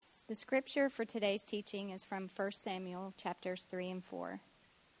The scripture for today's teaching is from 1 Samuel chapters 3 and 4.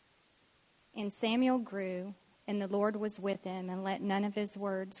 And Samuel grew, and the Lord was with him, and let none of his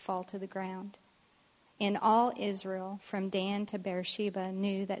words fall to the ground. And all Israel, from Dan to Beersheba,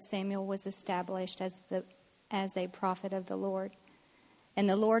 knew that Samuel was established as a prophet of the Lord. And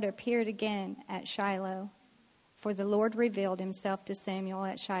the Lord appeared again at Shiloh, for the Lord revealed himself to Samuel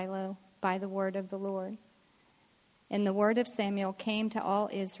at Shiloh by the word of the Lord. And the word of Samuel came to all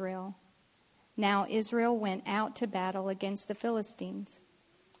Israel. Now Israel went out to battle against the Philistines.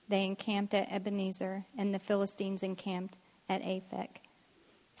 They encamped at Ebenezer, and the Philistines encamped at Aphek.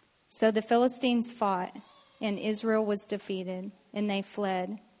 So the Philistines fought, and Israel was defeated, and they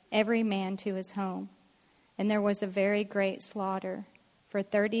fled, every man to his home. And there was a very great slaughter, for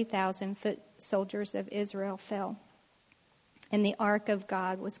 30,000 foot soldiers of Israel fell. And the ark of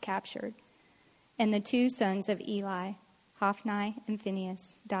God was captured. And the two sons of Eli, Hophni and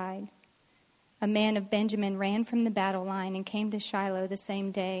Phinehas, died. A man of Benjamin ran from the battle line and came to Shiloh the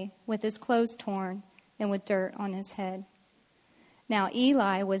same day, with his clothes torn and with dirt on his head. Now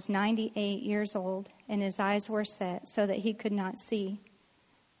Eli was 98 years old, and his eyes were set so that he could not see.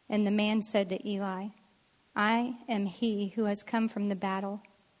 And the man said to Eli, I am he who has come from the battle.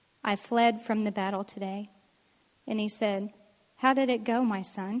 I fled from the battle today. And he said, How did it go, my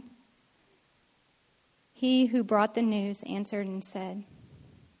son? He who brought the news answered and said,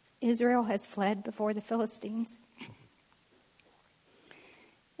 Israel has fled before the Philistines.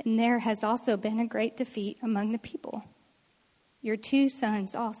 And there has also been a great defeat among the people. Your two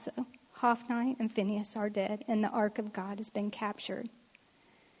sons also, Hophni and Phinehas, are dead, and the ark of God has been captured.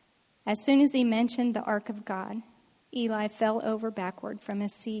 As soon as he mentioned the ark of God, Eli fell over backward from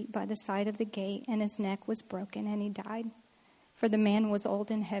his seat by the side of the gate, and his neck was broken, and he died, for the man was old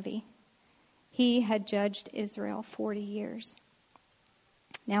and heavy. He had judged Israel 40 years.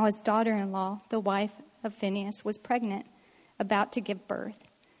 Now his daughter-in-law, the wife of Phinehas, was pregnant, about to give birth.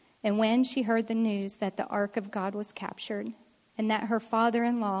 And when she heard the news that the ark of God was captured, and that her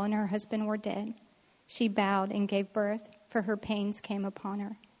father-in-law and her husband were dead, she bowed and gave birth, for her pains came upon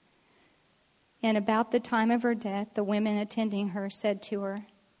her. And about the time of her death, the women attending her said to her,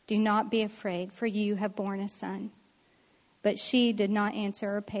 Do not be afraid, for you have borne a son. But she did not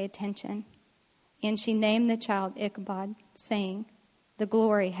answer or pay attention. And she named the child Ichabod, saying, The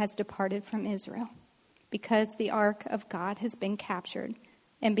glory has departed from Israel, because the ark of God has been captured,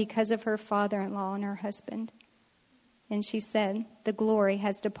 and because of her father-in-law and her husband. And she said, The glory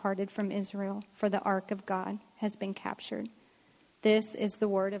has departed from Israel, for the ark of God has been captured. This is the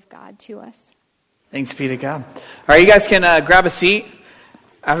word of God to us. Thanks be to God. All right, you guys can grab a seat.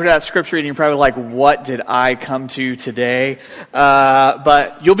 After that scripture reading, you're probably like, what did I come to today?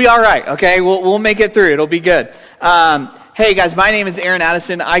 But you'll be all right, okay? We'll make it through. It'll be good. Hey, guys, my name is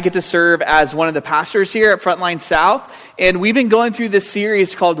Addison. I get to serve as one of the pastors here at Frontline South. And we've been going through this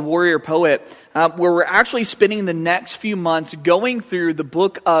series called Warrior Poet, where we're actually spending the next few months going through the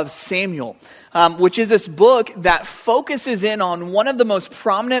book of Samuel, which is this book that focuses in on one of the most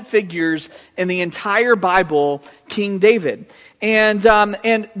prominent figures in the entire Bible, King David. And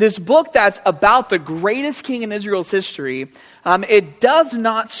this book that's about the greatest king in Israel's history, it does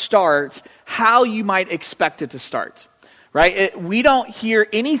not start how you might expect it to start, right? We don't hear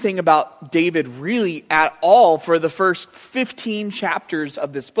anything about David really at all for the first 15 chapters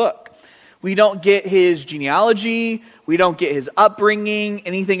of this book. We don't get his genealogy, we don't get his upbringing,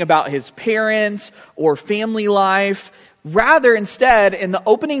 anything about his parents or family life. Rather, instead, in the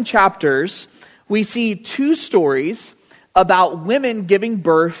opening chapters, we see two stories about women giving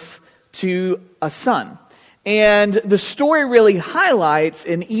birth to a son. And the story really highlights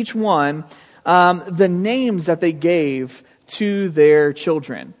in each one the names that they gave to their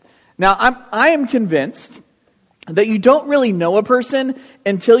children. Now, I am convinced that you don't really know a person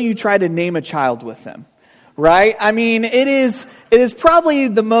until you try to name a child with them, right? I mean, it is probably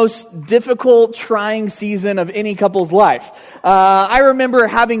the most difficult, trying season of any couple's life. I remember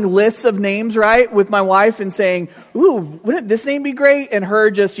having lists of names, right, with my wife and saying, ooh, wouldn't this name be great? And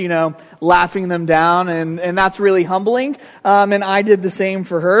her just, laughing them down, and that's really humbling. And I did the same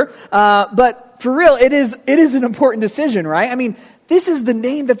for her. But for real, it is an important decision, right? I mean, this is the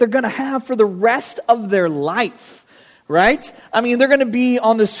name that they're going to have for the rest of their life, right? I mean, they're going to be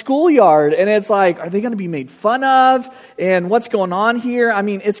on the schoolyard, and it's like, are they going to be made fun of? And what's going on here? I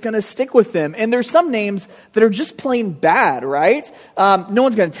mean, it's going to stick with them. And there's some names that are just plain bad, right? No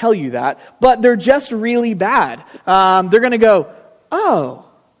one's going to tell you that, but they're just really bad. They're going to go, oh,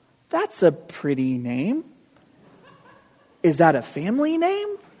 that's a pretty name. Is that a family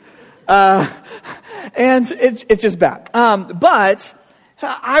name? And it's just bad. But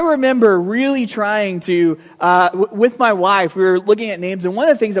I remember really trying to, with my wife, we were looking at names, and one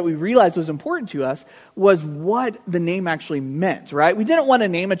of the things that we realized was important to us was what the name actually meant, right? We didn't want to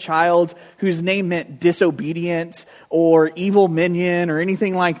name a child whose name meant disobedient or evil minion or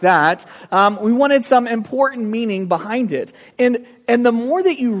anything like that. We wanted some important meaning behind it. And the more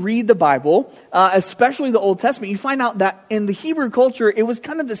that you read the Bible, especially the Old Testament, you find out that in the Hebrew culture, it was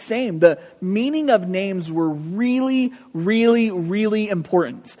kind of the same. The meaning of names were really, really, really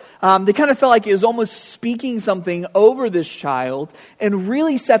important. They kind of felt like it was almost speaking something over this child and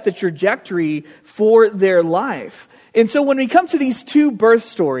really set the trajectory for their life. And so when we come to these two birth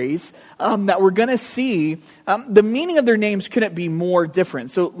stories that we're going to see, the meaning of their names couldn't be more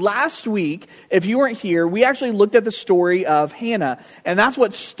different. So last week, if you weren't here, we actually looked at the story of Hannah, and that's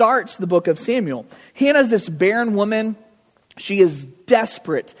what starts the book of Samuel. Hannah's this barren woman. She is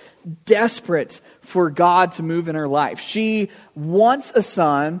desperate for God to move in her life. She wants a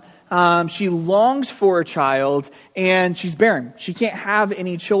son. She longs for a child, and she's barren. She can't have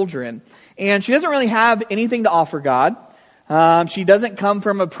any children. And she doesn't really have anything to offer God. She doesn't come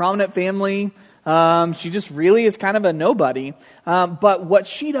from a prominent family. She just really is kind of a nobody. But what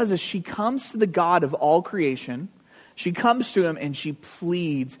she does is she comes to the God of all creation. She comes to him and she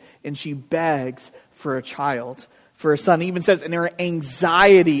pleads and she begs for a child, for a son. It even says in her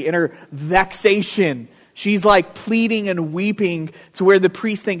anxiety, in her vexation, she's like pleading and weeping to where the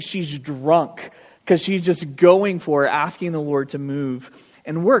priest thinks she's drunk because she's just going for it, asking the Lord to move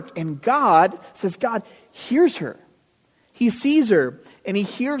and work. And God hears her. He sees her and he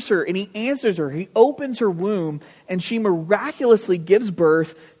hears her and he answers her. He opens her womb and she miraculously gives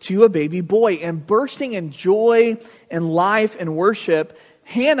birth to a baby boy. And bursting in joy and life and worship,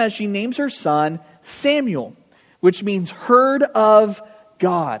 Hannah, she names her son Samuel, which means heard of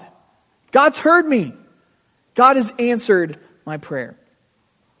God. God's heard me. God has answered my prayer.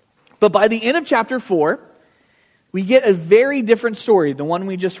 But by the end of chapter 4, we get a very different story, the one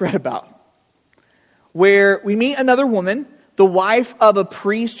we just read about, where we meet another woman, the wife of a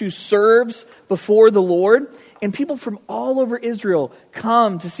priest who serves before the Lord, and people from all over Israel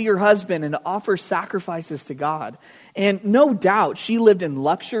come to see her husband and to offer sacrifices to God. And no doubt, she lived in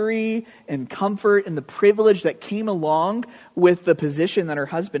luxury and comfort and the privilege that came along with the position that her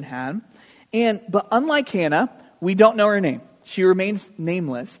husband had. But unlike Hannah, we don't know her name. She remains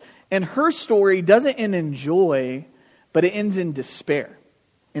nameless. And her story doesn't end in joy, but it ends in despair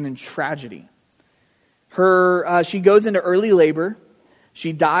and in tragedy. She goes into early labor.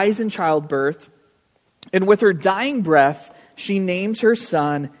 She dies in childbirth. And with her dying breath, she names her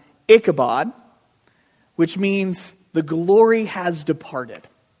son Ichabod, which means the glory has departed.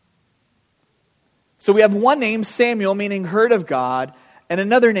 So we have one name, Samuel, meaning heard of God, and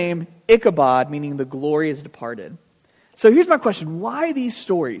another name, Ichabod, meaning the glory has departed. So here's my question. Why these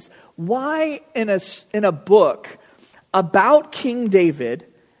stories? Why in a book about King David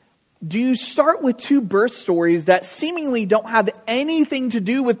do you start with two birth stories that seemingly don't have anything to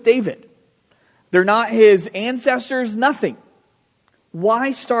do with David? They're not his ancestors, nothing.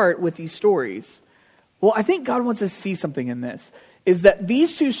 Why start with these stories? Well, I think God wants us to see something in this, is that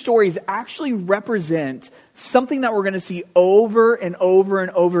these two stories actually represent something that we're going to see over and over and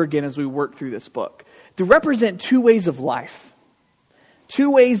over again as we work through this book. They represent two ways of life,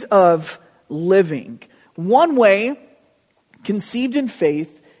 two ways of living. One way, conceived in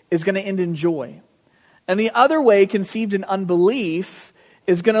faith, is going to end in joy. And the other way, conceived in unbelief,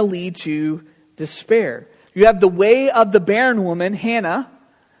 is going to lead to despair. You have the way of the barren woman, Hannah,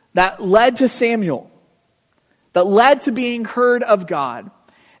 that led to Samuel, that led to being heard of God.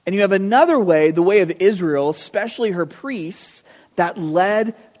 And you have another way, the way of Israel, especially her priests, that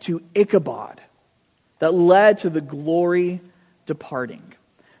led to Ichabod, that led to the glory departing.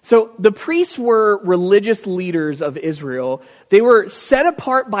 So the priests were religious leaders of Israel. They were set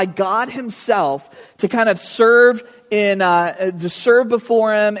apart by God himself to kind of serve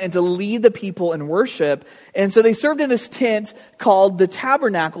before him and to lead the people in worship. And so they served in this tent called the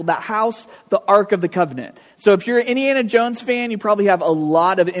tabernacle that housed the Ark of the Covenant. So if you're an Indiana Jones fan, you probably have a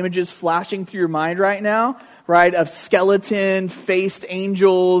lot of images flashing through your mind right now, right, of skeleton-faced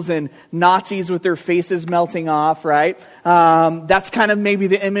angels and Nazis with their faces melting off, right? That's kind of maybe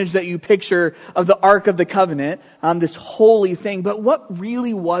the image that you picture of the Ark of the Covenant, this holy thing. But what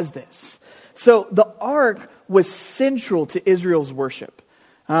really was this? So the Ark was central to Israel's worship.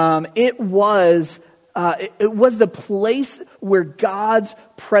 It was the place where God's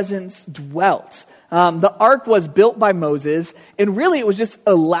presence dwelt. The Ark was built by Moses, and really it was just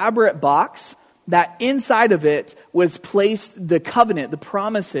an elaborate box that inside of it was placed the covenant, the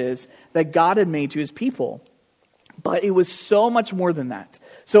promises that God had made to his people. But it was so much more than that.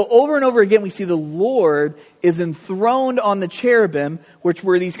 So over and over again, we see the Lord is enthroned on the cherubim, which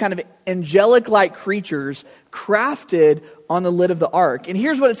were these kind of angelic-like creatures crafted on the lid of the ark. And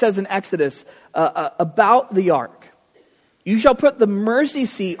here's what it says in Exodus about the ark. You shall put the mercy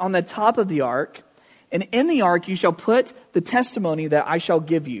seat on the top of the ark, and in the ark you shall put the testimony that I shall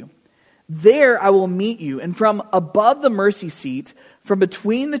give you. There I will meet you, and from above the mercy seat, from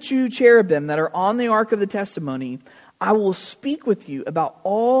between the two cherubim that are on the ark of the testimony, I will speak with you about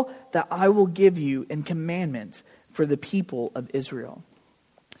all that I will give you in commandment for the people of Israel.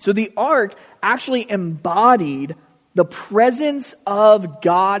 So the ark actually embodied the presence of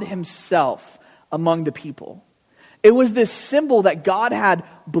God himself among the people. It was this symbol that God had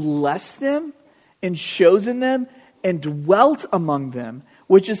blessed them and chosen them and dwelt among them,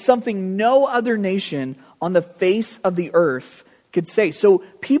 which is something no other nation on the face of the earth could say. So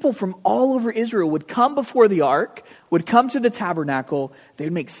people from all over Israel would come before the ark, would come to the tabernacle, they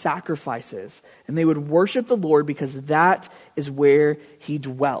would make sacrifices, and they would worship the Lord because that is where he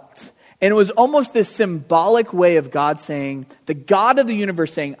dwelt. And it was almost this symbolic way of God saying, the God of the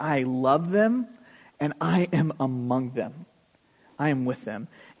universe saying, I love them and I am among them. I am with them.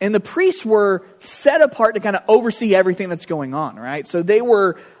 And the priests were set apart to kind of oversee everything that's going on, right? So they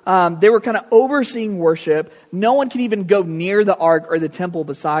were kind of overseeing worship. No one could even go near the ark or the temple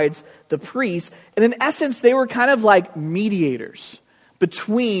besides the priests. And in essence, they were kind of like mediators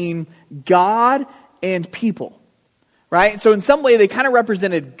between God and people, right? So in some way, they kind of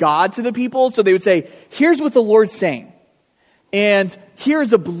represented God to the people. So they would say, here's what the Lord's saying. And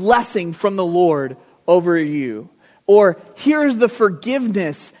here's a blessing from the Lord over you. Or here's the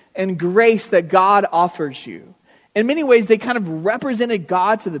forgiveness and grace that God offers you. In many ways, they kind of represented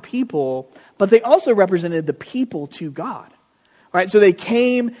God to the people, but they also represented the people to God. Right? So they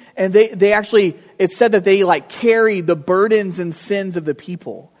came and they actually, it said that they like carried the burdens and sins of the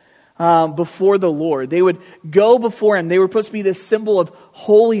people before the Lord. They would go before him. They were supposed to be this symbol of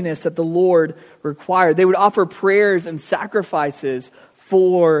holiness that the Lord required. They would offer prayers and sacrifices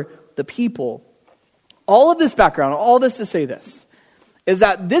for the people. All of this background, all this to say this, is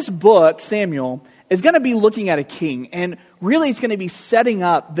that this book, Samuel, is going to be looking at a king. And really it's going to be setting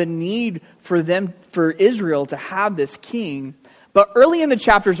up the need for Israel to have this king. But early in the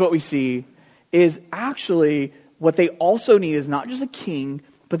chapters, what we see is actually what they also need is not just a king,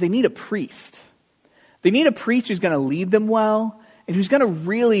 but they need a priest. They need a priest who's going to lead them well and who's going to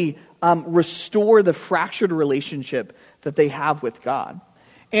really restore the fractured relationship that they have with God.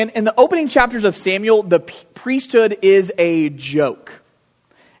 And in the opening chapters of Samuel, the priesthood is a joke.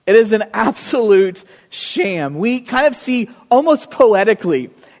 It is an absolute sham. We kind of see almost poetically,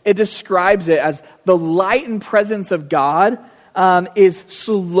 it describes it as the light and presence of God is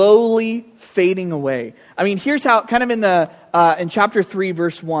slowly fading away. I mean, here's how, kind of in chapter 3,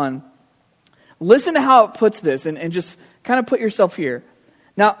 verse 1, listen to how it puts this and just kind of put yourself here.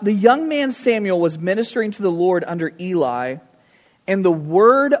 Now, the young man Samuel was ministering to the Lord under Eli, and the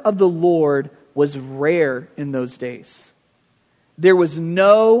word of the Lord was rare in those days. There was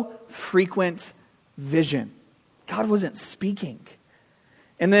no frequent vision. God wasn't speaking.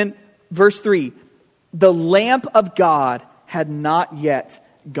 And then verse 3, the lamp of God had not yet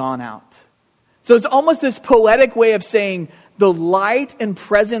gone out. So it's almost this poetic way of saying the light and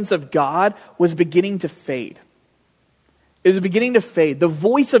presence of God was beginning to fade. It was beginning to fade. The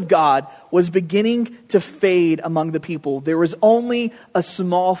voice of God was beginning to fade among the people. There was only a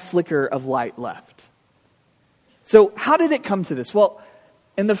small flicker of light left. So how did it come to this? Well,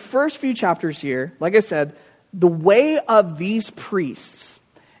 in the first few chapters here, like I said, the way of these priests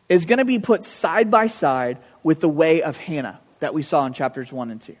is going to be put side by side with the way of Hannah that we saw in chapters 1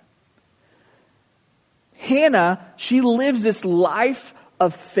 and 2. Hannah, she lives this life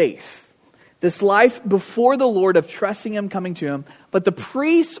of faith. This life before the Lord of trusting him, coming to him. But the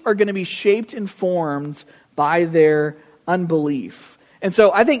priests are going to be shaped and formed by their unbelief. And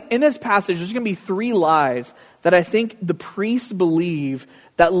so I think in this passage, there's going to be 3 lies that I think the priests believe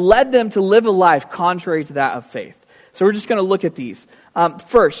that led them to live a life contrary to that of faith. So we're just going to look at these.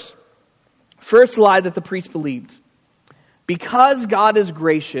 First lie that the priests believed. Because God is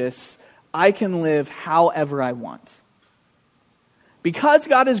gracious, I can live however I want. Because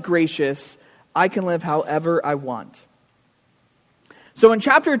God is gracious, I can live however I want. So in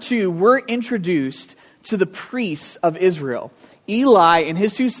chapter 2, we're introduced to the priests of Israel, Eli and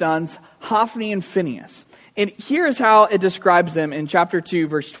his 2 sons, Hophni and Phinehas. And here's how it describes them in chapter 2,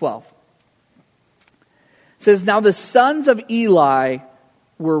 verse 12. It says, now the sons of Eli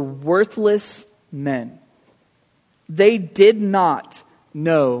were worthless men. They did not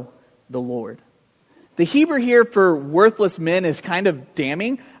know the Lord. The Hebrew here for worthless men is kind of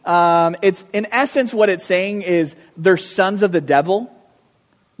damning. It's in essence what it's saying is they're sons of the devil.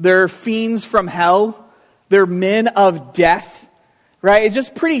 They're fiends from hell. They're men of death. Right? It's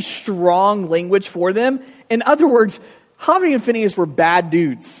just pretty strong language for them. In other words, Hophni and Phinehas were bad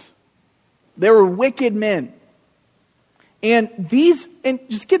dudes. They were wicked men. And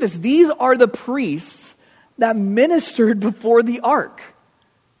just get this, these are the priests that ministered before the ark.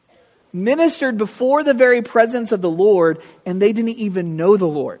 Ministered before the very presence of the Lord, and they didn't even know the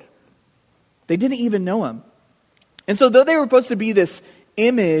Lord. They didn't even know him. And so though they were supposed to be this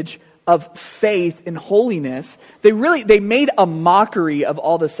image of faith and holiness, they made a mockery of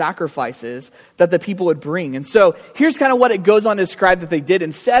all the sacrifices that the people would bring. And so here's kind of what it goes on to describe that they did.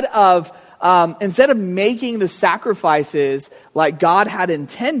 Instead of making the sacrifices like God had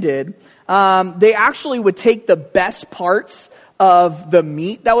intended, they actually would take the best parts of the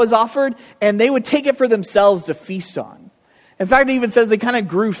meat that was offered, and they would take it for themselves to feast on. In fact, it even says they kind of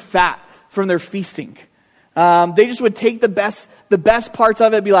grew fat from their feasting. They just would take the best parts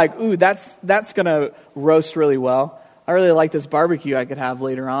of it, be like, ooh, that's going to roast really well. I really like this barbecue I could have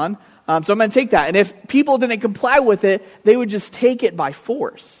later on. So I'm going to take that. And if people didn't comply with it, they would just take it by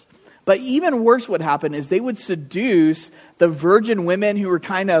force. But even worse what happened is they would seduce the virgin women who were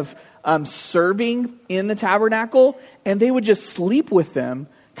kind of serving in the tabernacle, and they would just sleep with them,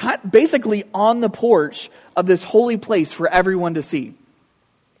 basically on the porch of this holy place for everyone to see.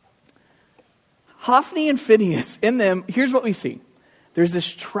 Hophni and Phinehas, in them, here's what we see. There's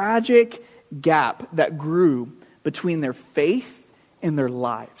this tragic gap that grew between their faith and their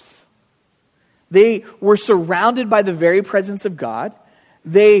lives. They were surrounded by the very presence of God.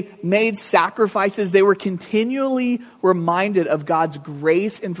 They made sacrifices. They were continually reminded of God's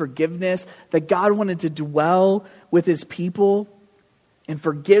grace and forgiveness, that God wanted to dwell with his people and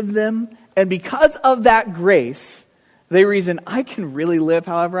forgive them. And because of that grace, they reasoned, I can really live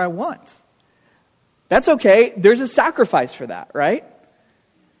however I want. That's okay. There's a sacrifice for that, right?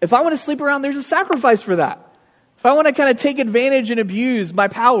 If I want to sleep around, there's a sacrifice for that. If I want to kind of take advantage and abuse my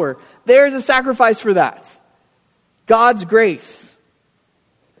power, there's a sacrifice for that. God's grace.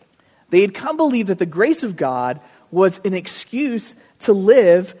 They had come to believe that the grace of God was an excuse to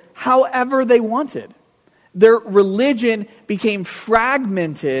live however they wanted. Their religion became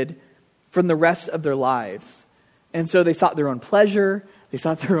fragmented from the rest of their lives. And so they sought their own pleasure, they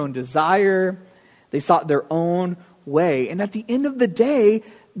sought their own desire, they sought their own way. And at the end of the day,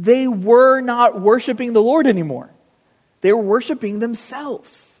 they were not worshiping the Lord anymore. They were worshiping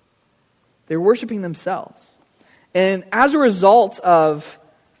themselves. They were worshiping themselves. And as a result of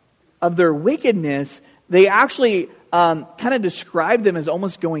their wickedness, they actually kind of describe them as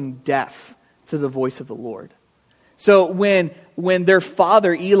almost going deaf to the voice of the Lord. So when their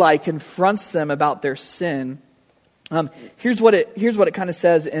father Eli confronts them about their sin, here's what it kind of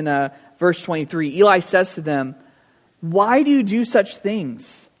says in verse 23. Eli says to them, "Why do you do such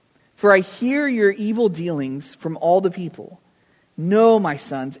things? For I hear your evil dealings from all the people. No, my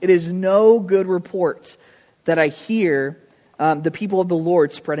sons, it is no good report that I hear the people of the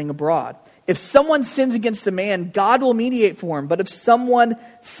Lord spreading abroad. If someone sins against a man, God will mediate for him. But if someone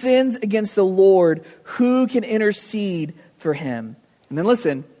sins against the Lord, who can intercede for him?" And then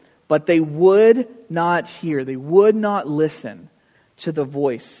listen, but they would not hear, they would not listen to the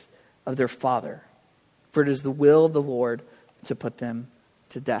voice of their father. For it is the will of the Lord to put them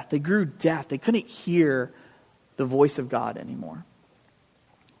to death. They grew deaf. They couldn't hear the voice of God anymore.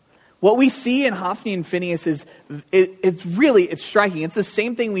 What we see in Hophni and Phinehas is, it's striking. It's the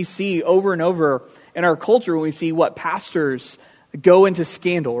same thing we see over and over in our culture when we see what pastors go into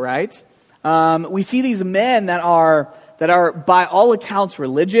scandal, right? We see these men that are by all accounts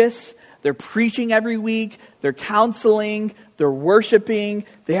religious. They're preaching every week. They're counseling. They're worshiping.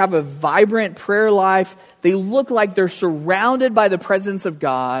 They have a vibrant prayer life. They look like they're surrounded by the presence of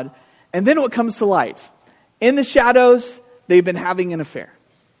God. And then what comes to light? In the shadows, they've been having an affair.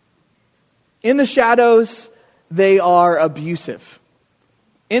 In the shadows, they are abusive.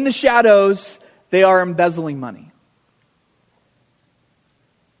 In the shadows, they are embezzling money.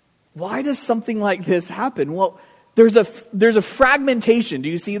 Why does something like this happen? Well, there's a fragmentation. Do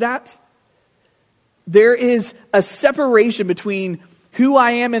you see that? There is a separation between who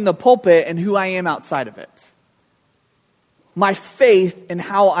I am in the pulpit and who I am outside of it. My faith and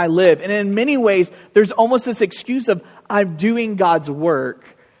how I live. And in many ways, there's almost this excuse of, I'm doing God's work,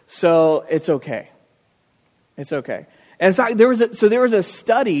 so it's okay. It's okay. And in fact, there was a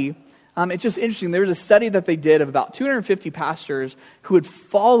study, it's just interesting, there was a study that they did of about 250 pastors who had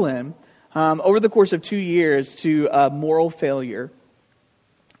fallen over the course of 2 years to moral failure.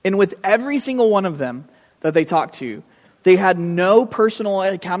 And with every single one of them that they talked to, they had no personal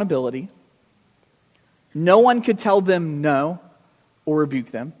accountability. No one could tell them no or rebuke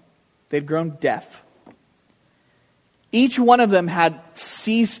them. They'd grown deaf. Each one of them had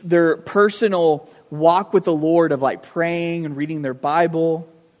ceased their personal walk with the Lord of like praying and reading their Bible.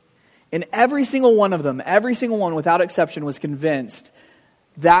 And every single one of them, every single one without exception, was convinced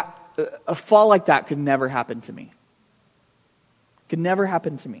that a fall like that could never happen to me. Could never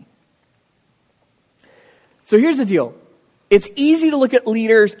happen to me. So here's the deal. It's easy to look at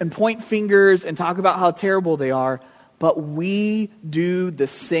leaders and point fingers and talk about how terrible they are, but we do the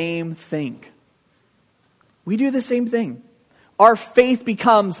same thing. We do the same thing. Our faith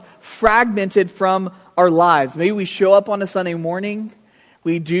becomes fragmented from our lives. Maybe we show up on a Sunday morning,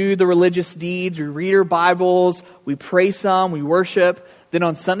 we do the religious deeds, we read our Bibles, we pray some, we worship. Then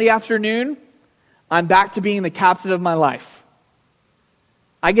on Sunday afternoon, I'm back to being the captain of my life.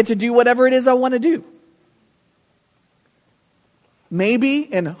 I get to do whatever it is I want to do.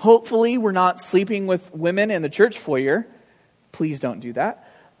 Maybe and hopefully we're not sleeping with women in the church foyer. Please don't do that.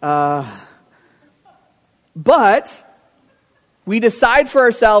 But we decide for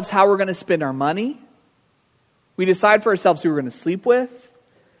ourselves how we're going to spend our money. We decide for ourselves who we're going to sleep with,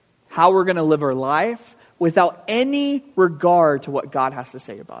 how we're going to live our life, without any regard to what God has to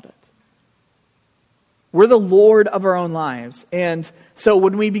say about it. We're the Lord of our own lives. And so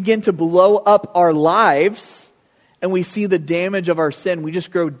when we begin to blow up our lives and we see the damage of our sin, we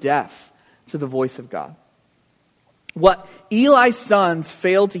just grow deaf to the voice of God. What Eli's sons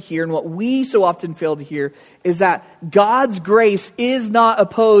failed to hear, and what we so often fail to hear, is that God's grace is not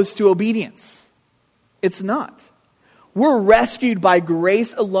opposed to obedience. It's not. We're rescued by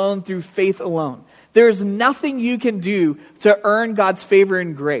grace alone through faith alone. There's nothing you can do to earn God's favor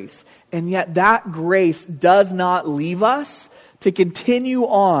and grace. And yet that grace does not leave us to continue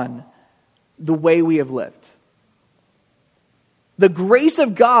on the way we have lived. The grace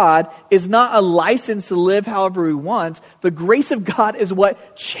of God is not a license to live however we want. The grace of God is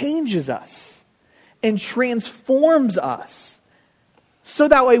what changes us and transforms us. So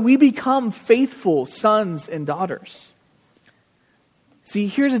that way we become faithful sons and daughters. See,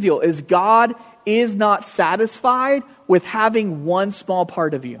 here's the deal, is God is not satisfied with having one small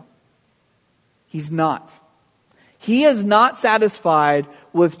part of you. He's not. He is not satisfied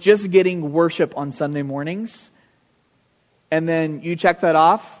with just getting worship on Sunday mornings. And then you check that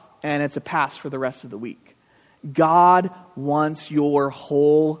off, and it's a pass for the rest of the week. God wants your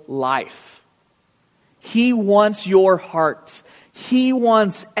whole life. He wants your heart. He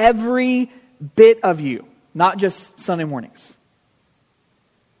wants every bit of you, not just Sunday mornings.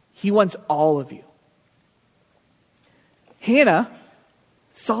 He wants all of you. Hannah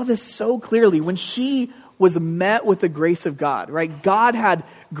saw this so clearly when she was met with the grace of God, right? God had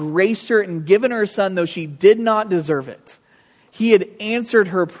graced her and given her a son, though she did not deserve it. He had answered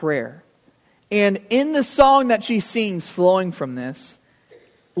her prayer. And in the song that she sings flowing from this,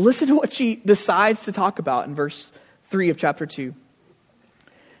 listen to what she decides to talk about in verse 3 of chapter 2.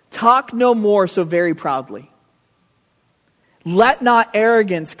 Talk no more so very proudly. Let not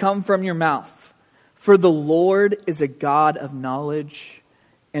arrogance come from your mouth, for the Lord is a God of knowledge,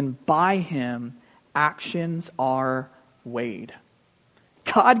 and by him actions are weighed.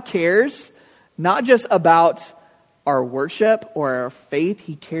 God cares not just about our worship or our faith,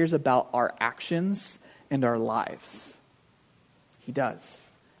 he cares about our actions and our lives. He does.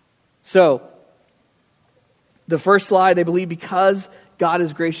 So, the first lie, they believe because God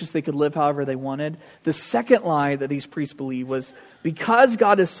is gracious, they could live however they wanted. The second lie that these priests believed was, because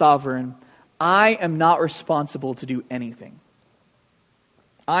God is sovereign, I am not responsible to do anything.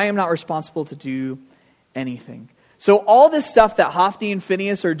 I am not responsible to do anything. So all this stuff that Hophni and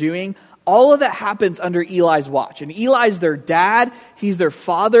Phinehas are doing, all of that happens under Eli's watch. And Eli's their dad, he's their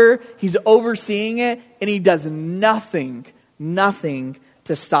father, he's overseeing it, and he does nothing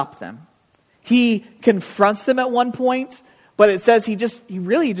to stop them. He confronts them at one point, but it says he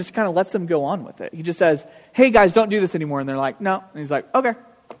really just kind of lets them go on with it. He just says, hey guys, don't do this anymore. And they're like, no. And he's like, okay.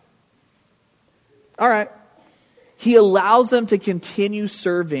 All right. He allows them to continue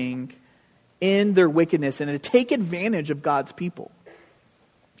serving in their wickedness and to take advantage of God's people.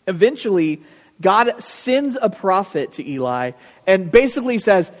 Eventually, God sends a prophet to Eli and basically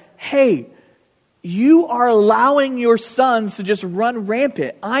says, hey, you are allowing your sons to just run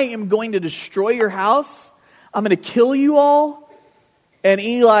rampant. I am going to destroy your house. I'm going to kill you all. And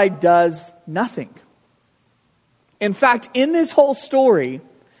Eli does nothing. In fact, in this whole story,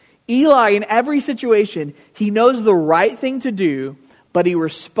 Eli, in every situation, he knows the right thing to do, but he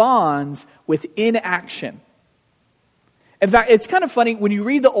responds with inaction. In fact, it's kind of funny when you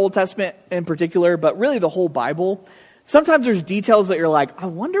read the Old Testament in particular, but really the whole Bible, sometimes there's details that you're like, I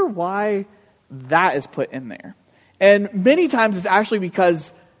wonder why that is put in there. And many times it's actually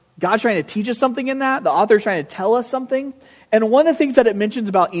because God's trying to teach us something in that. The author's trying to tell us something. And one of the things that it mentions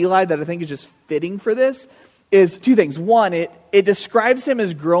about Eli that I think is just fitting for this is two things. One, it describes him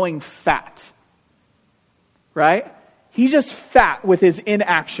as growing fat. Right? He's just fat with his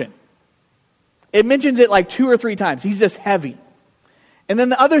inaction. It mentions it like 2 or 3 times. He's just heavy. And then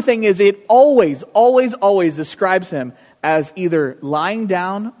the other thing is it always describes him as either lying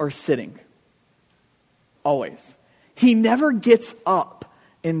down or sitting. Always. He never gets up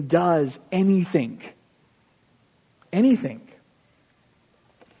and does anything. Anything.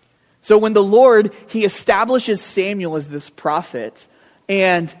 So when the Lord, he establishes Samuel as this prophet,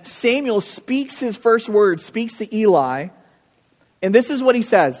 and Samuel speaks his first words, speaks to Eli, and this is what he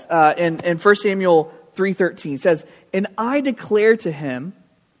says in 1 Samuel 3:13. He says, "And I declare to him,"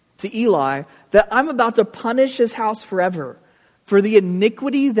 to Eli, "that I'm about to punish his house forever for the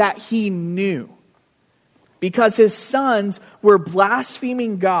iniquity that he knew, because his sons were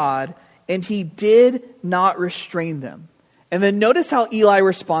blaspheming God, and he did not restrain them." And then notice how Eli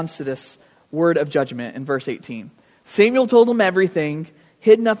responds to this word of judgment in verse 18. Samuel told him everything,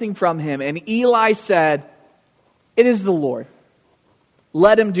 hid nothing from him, and Eli said, "It is the Lord.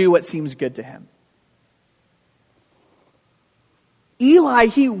 Let him do what seems good to him." Eli,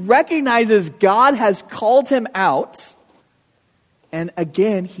 he recognizes God has called him out, and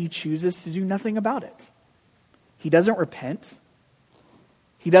again, he chooses to do nothing about it. He doesn't repent.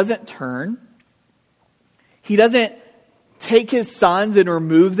 He doesn't turn. He doesn't take his sons and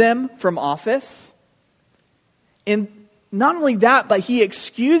remove them from office. And not only that, but he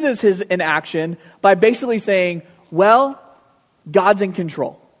excuses his inaction by basically saying, well, God's in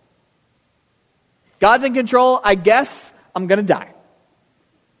control. God's in control. I guess I'm going to die.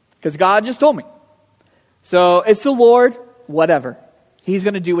 Because God just told me. So it's the Lord, whatever. He's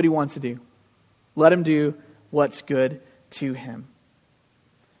going to do what he wants to do. Let him do what's good to him.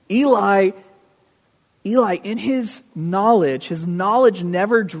 Eli, in his knowledge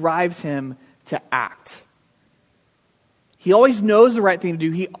never drives him to act. He always knows the right thing to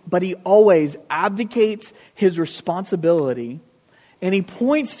do, but he always abdicates his responsibility, and he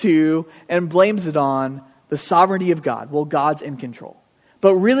points to and blames it on the sovereignty of God. Well, God's in control.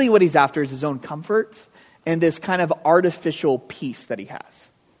 But really what he's after is his own comfort and this kind of artificial peace that he has.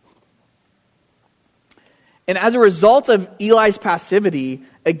 And as a result of Eli's passivity,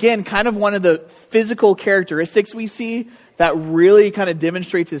 again, kind of one of the physical characteristics we see that really kind of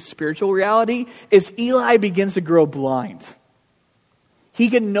demonstrates his spiritual reality is Eli begins to grow blind. He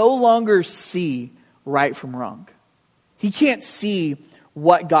can no longer see right from wrong. He can't see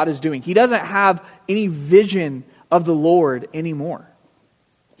what God is doing. He doesn't have any vision of the Lord anymore.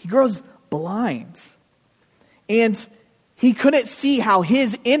 He grows blind. And he couldn't see how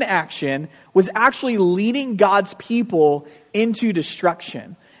his inaction was actually leading God's people into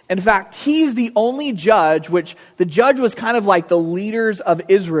destruction. In fact, he's the only judge, which the judge was kind of like the leaders of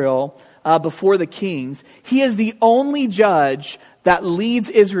Israel before the kings. He is the only judge that leads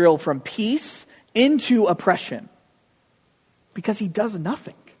Israel from peace into oppression. Because he does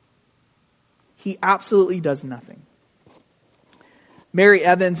nothing. He absolutely does nothing. Mary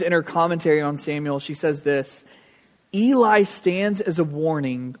Evans, in her commentary on Samuel, she says this: Eli stands as a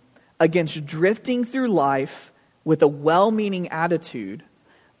warning against drifting through life with a well-meaning attitude,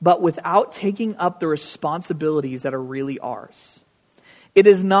 but without taking up the responsibilities that are really ours. It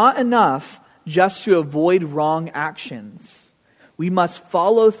is not enough just to avoid wrong actions. We must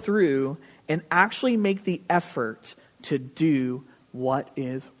follow through and actually make the effort to do what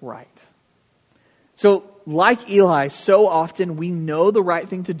is right. So, like Eli, so often we know the right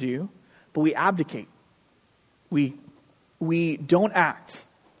thing to do, but we abdicate. We don't act.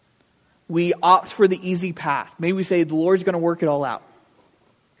 We opt for the easy path. Maybe we say the Lord's going to work it all out.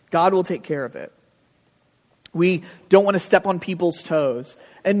 God will take care of it. We don't want to step on people's toes.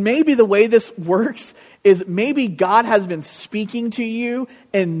 And maybe the way this works is maybe God has been speaking to you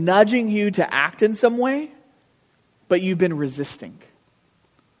and nudging you to act in some way, but you've been resisting.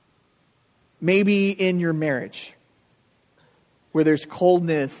 Maybe in your marriage, where there's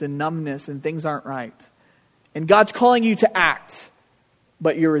coldness and numbness and things aren't right. And God's calling you to act,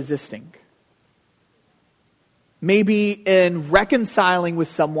 but you're resisting. Maybe in reconciling with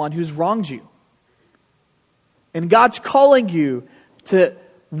someone who's wronged you. And God's calling you to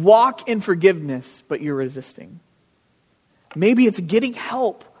walk in forgiveness, but you're resisting. Maybe it's getting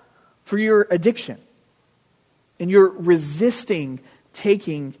help for your addiction. And you're resisting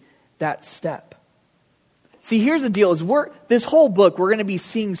taking that step. See, here's the deal, is this whole book, we're going to be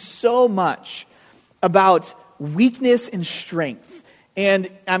seeing so much about weakness and strength. And,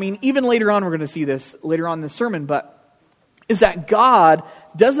 I mean, even later on, we're going to see this later on in the sermon, but is that God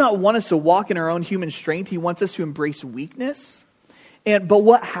does not want us to walk in our own human strength. He wants us to embrace weakness. But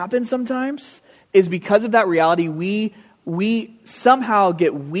what happens sometimes is because of that reality, we somehow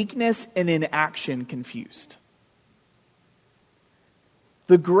get weakness and inaction confused.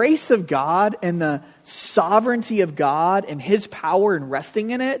 The grace of God and the sovereignty of God and His power and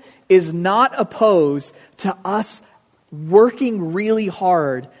resting in it is not opposed to us working really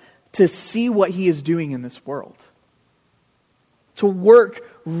hard to see what He is doing in this world. To work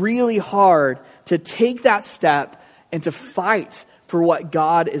really hard to take that step and to fight for what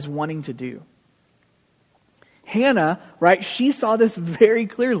God is wanting to do. Hannah, right, she saw this very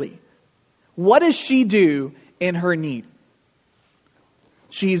clearly. What does she do in her need?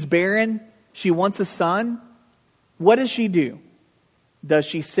 She's barren. She wants a son. What does she do? Does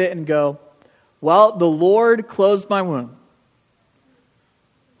she sit and go, well, the Lord closed my womb,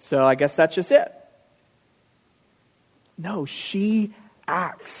 so I guess that's just it? No, she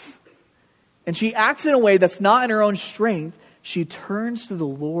acts. And she acts in a way that's not in her own strength. She turns to the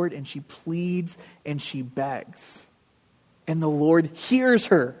Lord and she pleads and she begs. And the Lord hears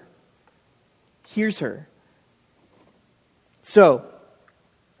her. Hears her. So,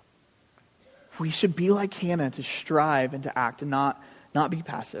 we should be like Hannah, to strive and to act and not be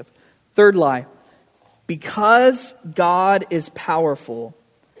passive. Third lie, because God is powerful,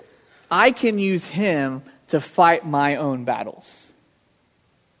 I can use Him to fight my own battles.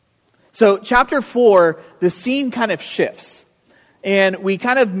 So chapter 4, the scene kind of shifts. And we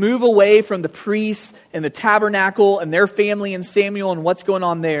kind of move away from the priests and the tabernacle and their family and Samuel and what's going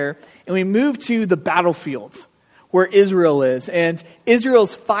on there. And we move to the battlefield where Israel is. And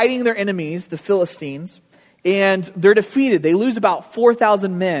Israel's fighting their enemies, the Philistines. And they're defeated. They lose about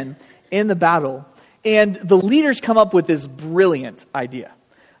 4,000 men in the battle. And the leaders come up with this brilliant idea.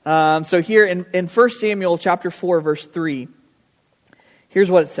 So here in 1 Samuel chapter 4, verse 3, here's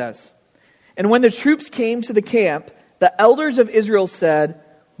what it says. And when the troops came to the camp, the elders of Israel said,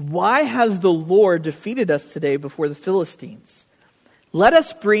 why has the Lord defeated us today before the Philistines? Let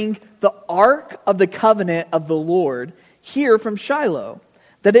us bring the ark of the covenant of the Lord here from Shiloh,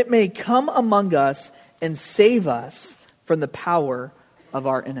 that it may come among us and save us from the power of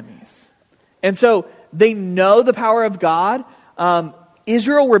our enemies. And so they know the power of God.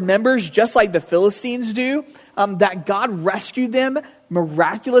 Israel remembers, just like the Philistines do, that God rescued them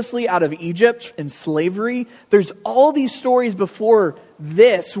miraculously out of Egypt in slavery. There's all these stories before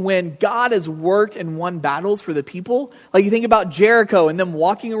this when God has worked and won battles for the people. Like you think about Jericho and them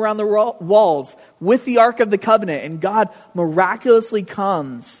walking around the walls with the Ark of the Covenant, and God miraculously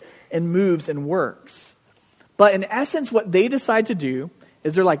comes and moves and works. But in essence, what they decide to do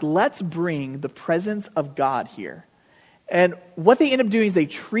is they're like, let's bring the presence of God here. And what they end up doing is they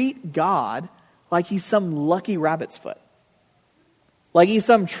treat God like He's some lucky rabbit's foot. Like He's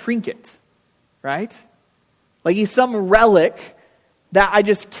some trinket, right? Like He's some relic that I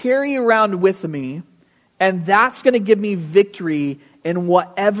just carry around with me, and that's going to give me victory in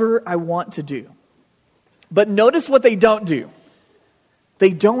whatever I want to do. But notice what they don't do.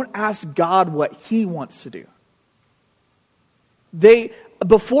 They don't ask God what He wants to do.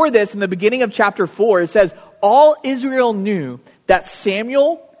 Before this, in the beginning of chapter 4, it says, all Israel knew that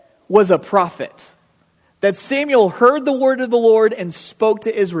Samuel was a prophet. That Samuel heard the word of the Lord and spoke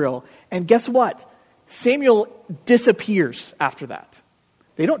to Israel. And guess what? Samuel disappears after that.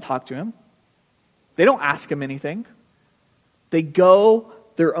 They don't talk to him. They don't ask him anything. They go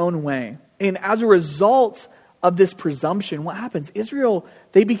their own way. And as a result of this presumption, what happens? Israel,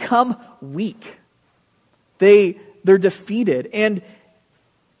 they become weak. They're defeated. And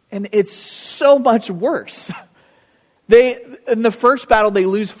it's so much worse. In the first battle, they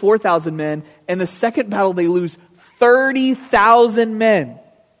lose 4,000 men. In the second battle, they lose 30,000 men.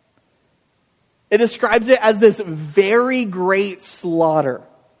 It describes it as this very great slaughter.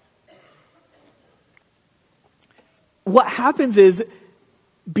 What happens is,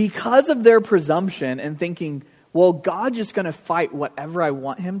 because of their presumption and thinking, well, God's just going to fight whatever I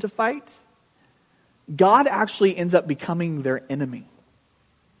want Him to fight, God actually ends up becoming their enemy.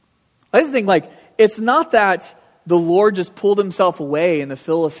 I just think, it's not that the Lord just pulled Himself away and the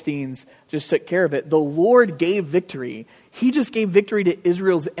Philistines just took care of it. The Lord gave victory. He just gave victory to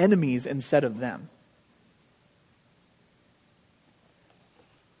Israel's enemies instead of them.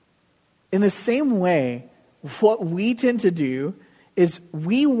 In the same way, what we tend to do is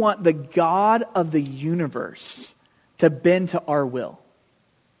we want the God of the universe to bend to our will.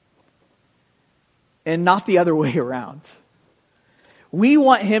 and not the other way around. We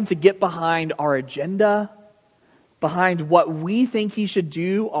want him to get behind our agenda, behind what we think he should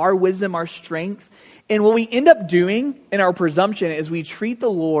do, our wisdom, our strength. And what we end up doing in our presumption is we treat the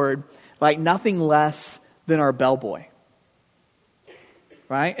Lord like nothing less than our bellboy.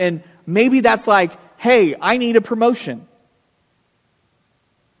 Right? And maybe that's like, hey, I need a promotion.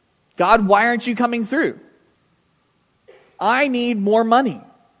 God, why aren't you coming through? I need more money.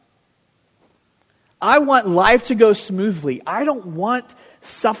 I want life to go smoothly. I don't want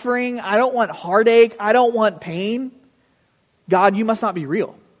suffering. I don't want heartache. I don't want pain. God, you must not be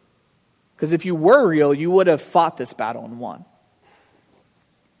real. Because if you were real, you would have fought this battle and won.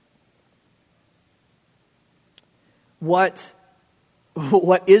 What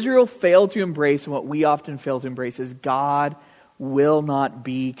Israel failed to embrace and what we often fail to embrace is God will not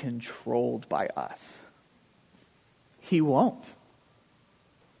be controlled by us. He won't.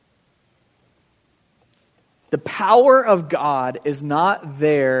 The power of God is not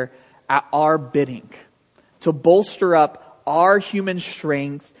there at our bidding to bolster up our human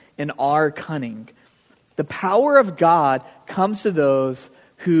strength and our cunning. The power of God comes to those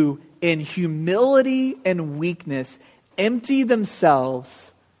who, in humility and weakness, empty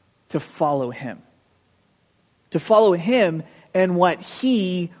themselves to follow him. To follow him and what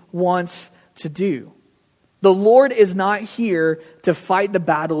he wants to do. The Lord is not here to fight the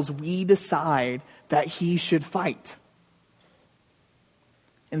battles we decide that he should fight.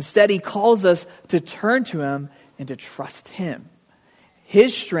 Instead, he calls us to turn to him and to trust him.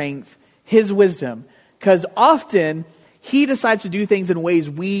 His strength, his wisdom. Because often, he decides to do things in ways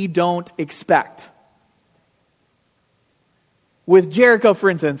we don't expect. With Jericho, for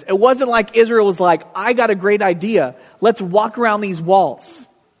instance, it wasn't like Israel was like, I got a great idea. Let's walk around these walls.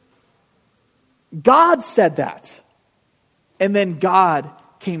 God said that. And then God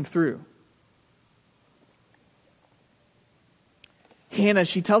came through. Hannah,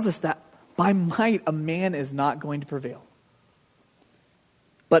 she tells us that by might a man is not going to prevail.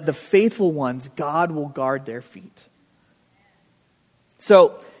 But the faithful ones, God will guard their feet.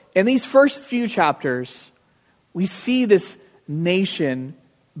 So, in these first few chapters, we see this nation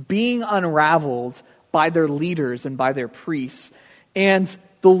being unraveled by their leaders and by their priests. And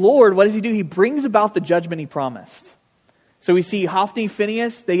the Lord, what does he do? He brings about the judgment he promised. So we see Hophni,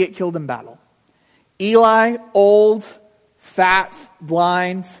 Phinehas, they get killed in battle. Eli, old, fat,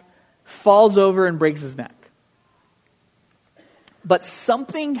 blind, falls over and breaks his neck. But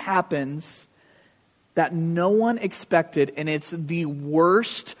something happens that no one expected, and it's the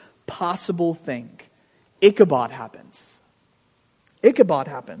worst possible thing. Ichabod happens. Ichabod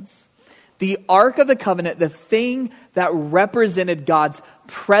happens. The Ark of the Covenant, the thing that represented God's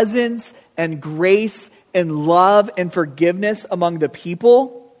presence and grace and love and forgiveness among the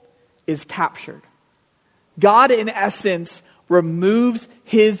people, is captured. God, in essence, removes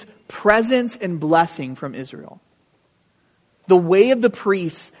his presence and blessing from Israel. The way of the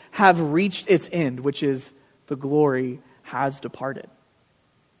priests have reached its end, which is the glory has departed.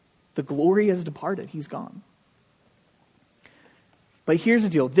 The glory has departed. He's gone. But here's the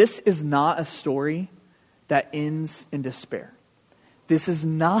deal. This is not a story that ends in despair. This is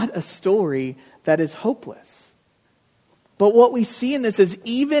not a story that is hopeless. But what we see in this is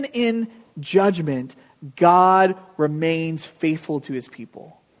even in judgment, God remains faithful to his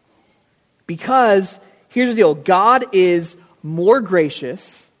people. Because, here's the deal. God is more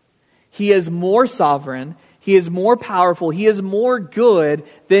gracious. He is more sovereign. He is more powerful. He is more good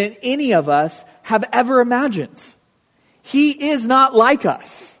than any of us have ever imagined. He is not like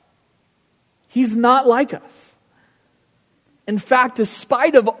us. He's not like us. In fact,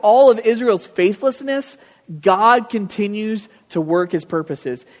 despite of all of Israel's faithlessness, God continues to work his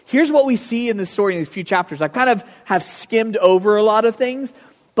purposes. Here's what we see in this story in these few chapters. I kind of have skimmed over a lot of things,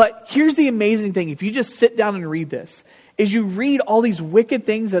 but here's the amazing thing. If you just sit down and read this, is you read all these wicked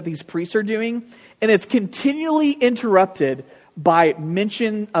things that these priests are doing, and it's continually interrupted by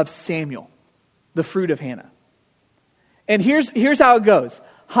mention of Samuel, the fruit of Hannah. And here's how it goes.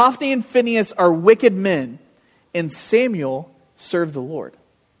 Hophni and Phinehas are wicked men, and Samuel served the Lord.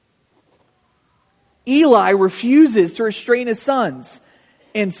 Eli refuses to restrain his sons,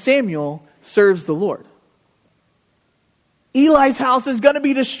 and Samuel serves the Lord. Eli's house is going to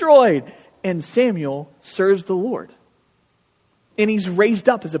be destroyed, and Samuel serves the Lord. And he's raised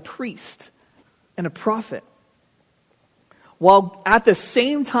up as a priest and a prophet. While at the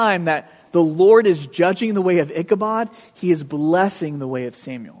same time that the Lord is judging the way of Ichabod, he is blessing the way of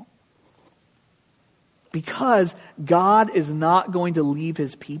Samuel. Because God is not going to leave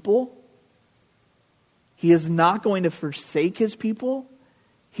his people. He is not going to forsake his people.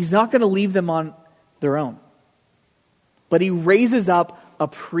 He's not going to leave them on their own. But he raises up a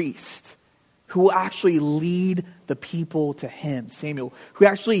priest who will actually lead the people to him, Samuel, who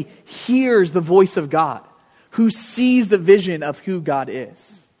actually hears the voice of God, who sees the vision of who God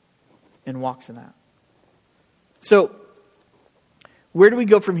is and walks in that. So, where do we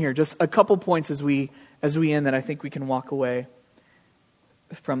go from here? Just a couple points as we end that I think we can walk away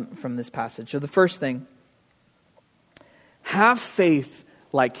from this passage. So the first thing, have faith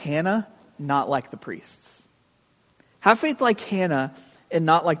like Hannah, not like the priests. Have faith like Hannah and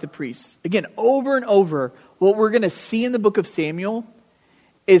not like the priests. Again, over and over, what we're going to see in the book of Samuel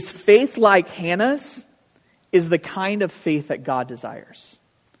is faith like Hannah's is the kind of faith that God desires.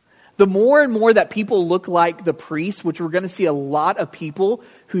 The more and more that people look like the priests, which we're going to see a lot of people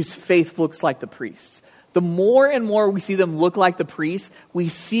whose faith looks like the priests. The more and more we see them look like the priests, we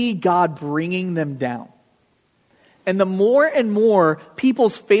see God bringing them down. And the more and more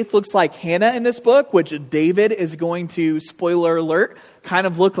people's faith looks like Hannah in this book, which David is going to, spoiler alert, kind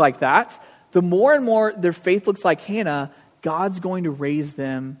of look like that. The more and more their faith looks like Hannah, God's going to raise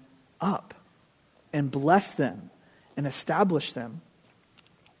them up and bless them and establish them.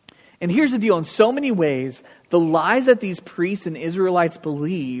 And here's the deal. In so many ways, the lies that these priests and Israelites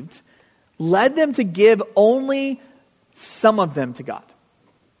believed led them to give only some of them to God.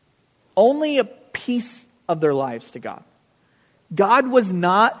 Only a piece of their lives to God. God was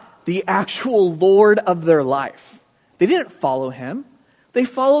not the actual Lord of their life. They didn't follow him. They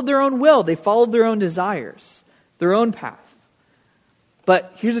followed their own will. They followed their own desires, their own path.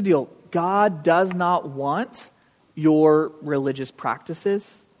 But here's the deal. God does not want your religious practices.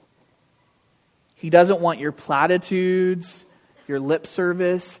 He doesn't want your platitudes, your lip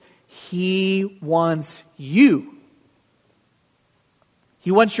service. He wants you.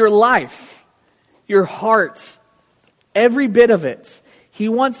 He wants your life, your heart, every bit of it. He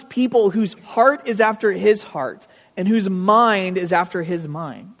wants people whose heart is after his heart and whose mind is after his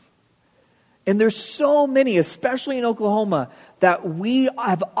mind. And there's so many, especially in Oklahoma, that we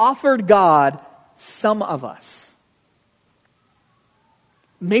have offered God some of us.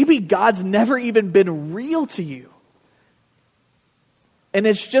 Maybe God's never even been real to you. And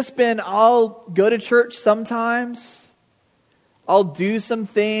it's just been, I'll go to church sometimes. I'll do some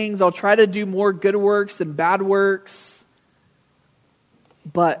things. I'll try to do more good works than bad works.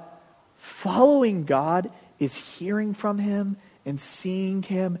 But following God is hearing from him and seeing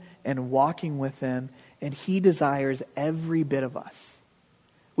him and walking with him. And he desires every bit of us.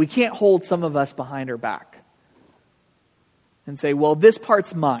 We can't hold some of us behind our back and say, well, this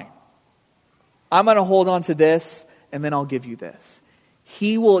part's mine. I'm going to hold on to this, and then I'll give you this.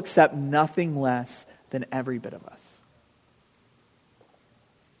 He will accept nothing less than every bit of us.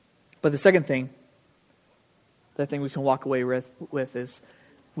 But the second thing, that thing we can walk away with is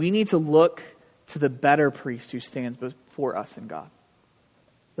we need to look to the better priest who stands before us in God.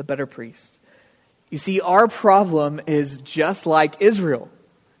 The better priest. You see, our problem is just like Israel.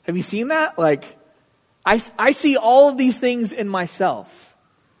 Have you seen that? I see all of these things in myself.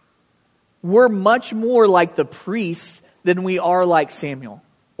 We're much more like the priests than we are like Samuel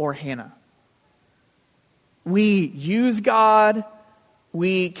or Hannah. We use God.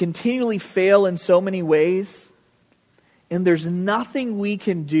 We continually fail in so many ways. And there's nothing we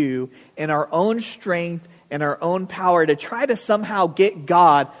can do in our own strength and our own power to try to somehow get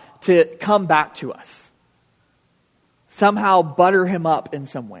God to come back to us. Somehow butter him up in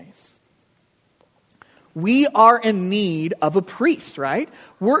some ways. We are in need of a priest, right?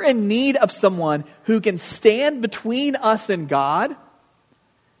 We're in need of someone who can stand between us and God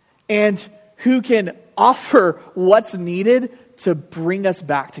and who can offer what's needed to bring us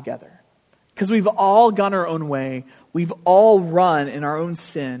back together. Because we've all gone our own way. We've all run in our own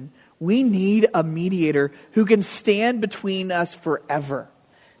sin. We need a mediator who can stand between us forever.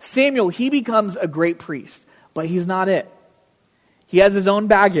 Samuel, he becomes a great priest, but he's not it. He has his own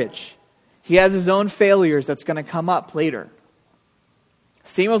baggage. He has his own failures that's going to come up later.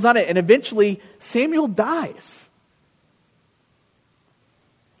 Samuel's not it. And eventually, Samuel dies.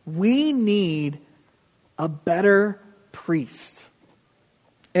 We need a better priest.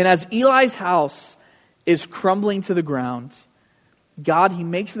 And as Eli's house is crumbling to the ground, God, he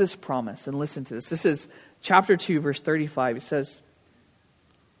makes this promise. And listen to this. This is chapter 2, verse 35. It says,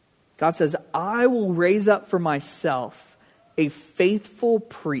 God says, I will raise up for myself a faithful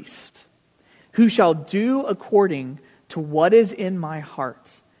priest who shall do according to what is in my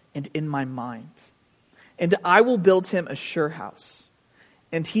heart and in my mind. And I will build him a sure house,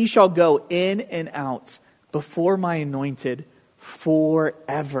 and he shall go in and out before my anointed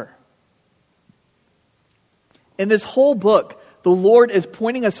forever. In this whole book, the Lord is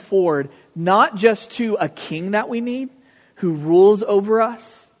pointing us forward not just to a king that we need, who rules over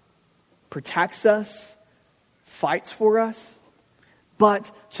us, protects us, fights for us,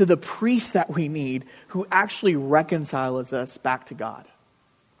 but to the priest that we need, who actually reconciles us back to God.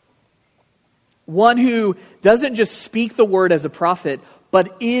 One who doesn't just speak the word as a prophet,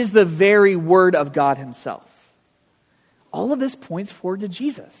 but is the very word of God himself. All of this points forward to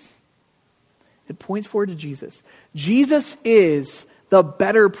Jesus. It points forward to Jesus. Jesus is the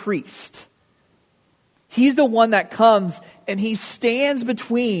better priest. He's the one that comes and he stands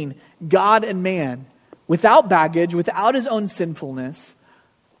between God and man without baggage, without his own sinfulness,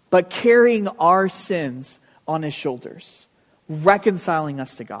 but carrying our sins on his shoulders, reconciling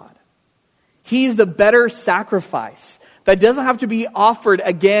us to God. He's the better sacrifice that doesn't have to be offered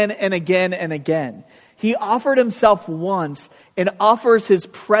again and again and again. He offered himself once and offers his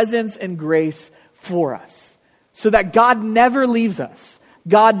presence and grace for us so that God never leaves us.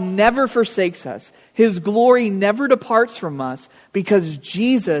 God never forsakes us. His glory never departs from us because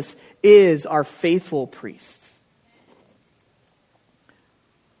Jesus is our faithful priest.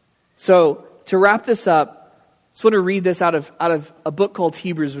 So, to wrap this up, I just want to read this out of a book called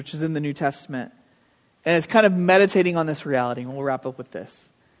Hebrews, which is in the New Testament. And it's kind of meditating on this reality, and we'll wrap up with this.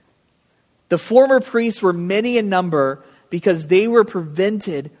 The former priests were many in number because they were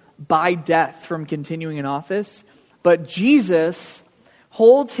prevented by death from continuing in office. But Jesus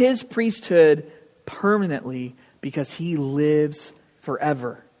holds his priesthood permanently because he lives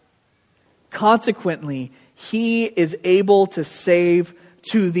forever. Consequently, he is able to save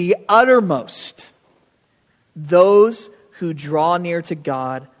to the uttermost those who draw near to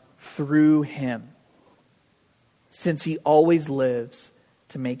God through him, since he always lives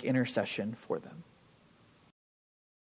to make intercession for them.